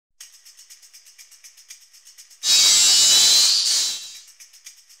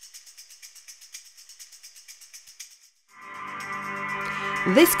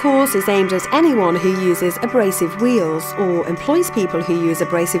This course is aimed at anyone who uses abrasive wheels or employs people who use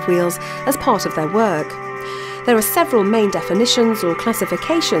abrasive wheels as part of their work. There are several main definitions or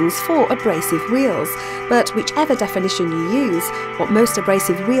classifications for abrasive wheels, but whichever definition you use, what most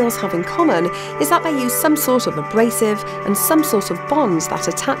abrasive wheels have in common is that they use some sort of abrasive and some sort of bond that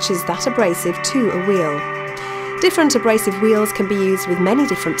attaches that abrasive to a wheel. Different abrasive wheels can be used with many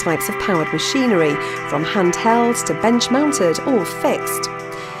different types of powered machinery, from handheld to bench-mounted or fixed.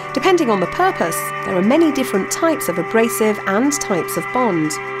 Depending on the purpose, there are many different types of abrasive and types of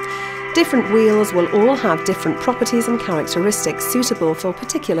bond. Different wheels will all have different properties and characteristics suitable for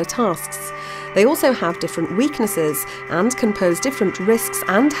particular tasks. They also have different weaknesses and can pose different risks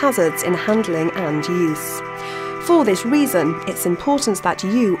and hazards in handling and use. For this reason, it's important that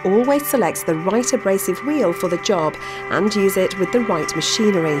you always select the right abrasive wheel for the job and use it with the right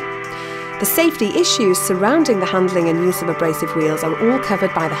machinery. The safety issues surrounding the handling and use of abrasive wheels are all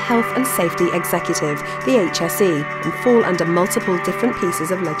covered by the Health and Safety Executive, the HSE, and fall under multiple different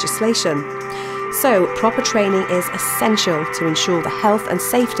pieces of legislation. So, proper training is essential to ensure the health and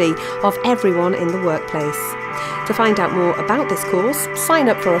safety of everyone in the workplace. To find out more about this course, sign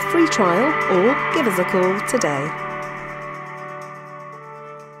up for a free trial or give us a call today.